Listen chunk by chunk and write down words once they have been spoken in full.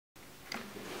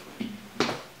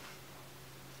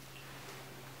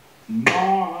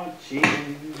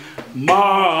marching,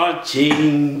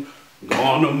 marching.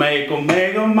 Gonna make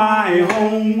Omega my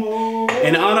home.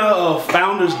 In honor of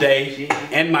Founders Day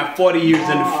and my 40 years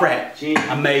in the frat,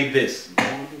 I made this.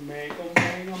 gonna make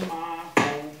Omega my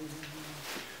home.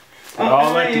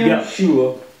 All that together.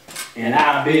 Sure, And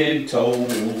I've been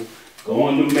told,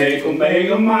 going to make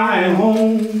Omega my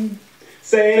home.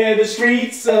 Say the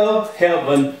streets of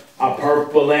heaven are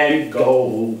purple and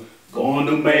gold. Going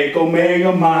to make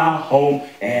Omega my home.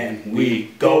 And we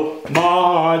go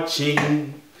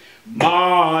marching,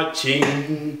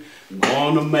 marching.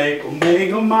 Gonna make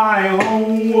Omega my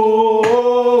home.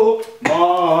 Oh,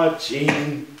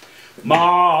 marching,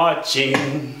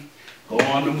 marching.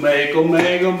 Gonna make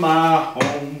Omega my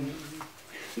home.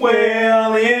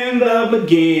 Well, in the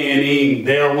beginning,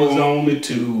 there was only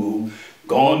two.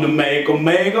 Gonna make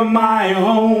Omega my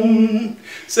home.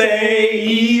 Say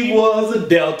Eve was a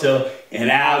Delta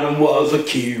and Adam was a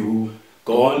Q.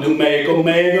 Going to make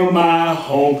Omega my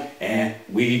home. And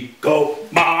we go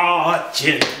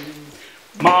marching,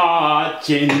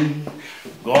 marching.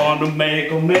 Gonna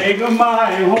make Omega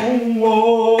my home.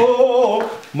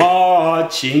 Oh,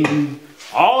 marching.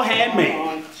 All handmade.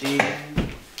 marching,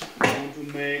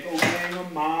 gonna make Omega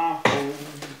my home.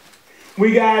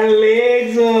 We got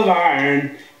legs of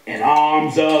iron and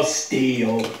arms of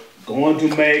steel. Going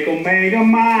to make Omega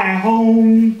my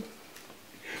home.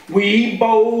 We eat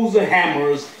bowls of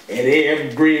hammers at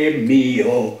every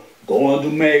meal. Going to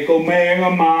make Omega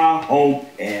my home.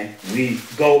 And we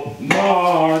go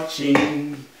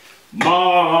marching,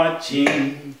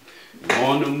 marching.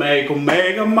 Going to make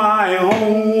Omega my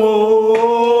home.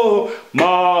 Oh,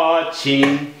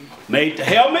 marching. Made the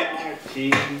helmet.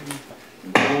 Marching,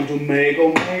 going to make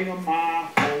Omega my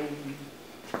home.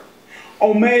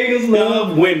 Omegas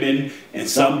love women and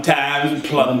sometimes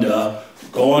plunder.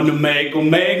 Going to make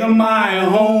Omega my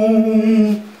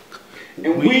home.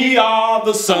 And we are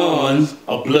the sons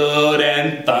of blood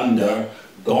and thunder.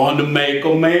 Going to make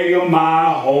Omega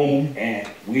my home. And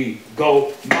we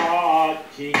go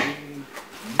Marching,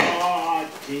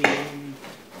 marching,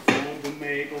 going to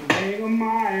make Omega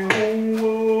my home.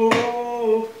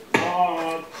 Oh,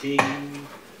 marching,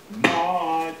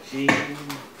 marching,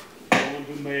 going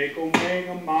to make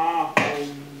Omega my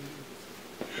home.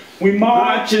 We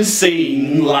march and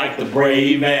sing like the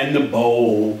brave and the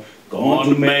bold. Going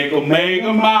to make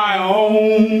Omega my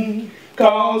home.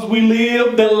 Cause we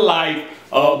live the life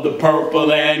of the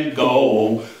purple and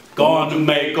gold. Going to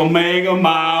make Omega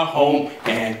my home.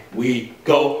 And we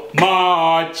go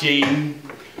marching,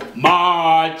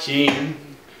 marching.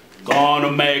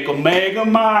 Gonna make Omega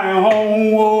my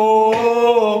home.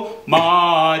 Oh,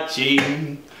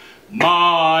 marching,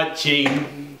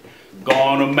 marching.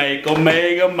 Gonna make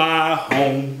Omega my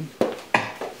home.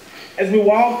 As we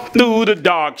walk through the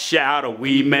dark shadow,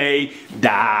 we may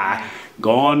die.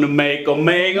 Gonna make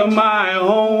Omega my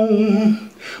home.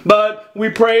 But we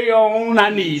pray on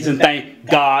our knees and thank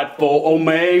God for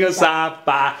Omega Psi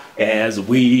Phi as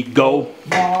we go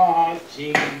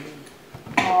Marching,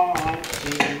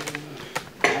 marching,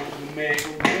 going to make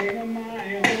Omega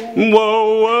my home.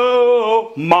 whoa,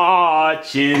 whoa,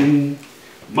 marching,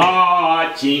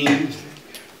 marching.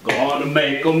 Gonna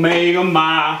make Omega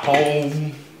my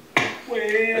home.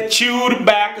 Well, Chew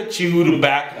tobacco,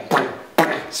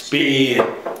 spit.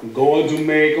 going to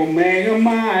make Omega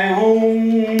my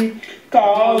home.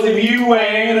 Cause if you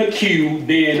ain't a Q,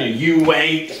 then you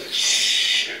ain't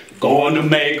shh. Going to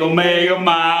make Omega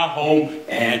my home.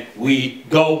 And we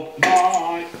go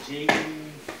Marching,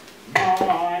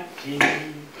 marching,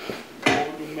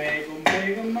 going to make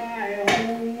Omega my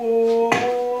home.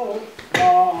 Oh,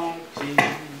 marching,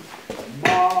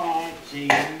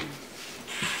 marching,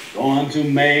 going to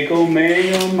make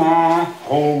Omega my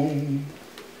home.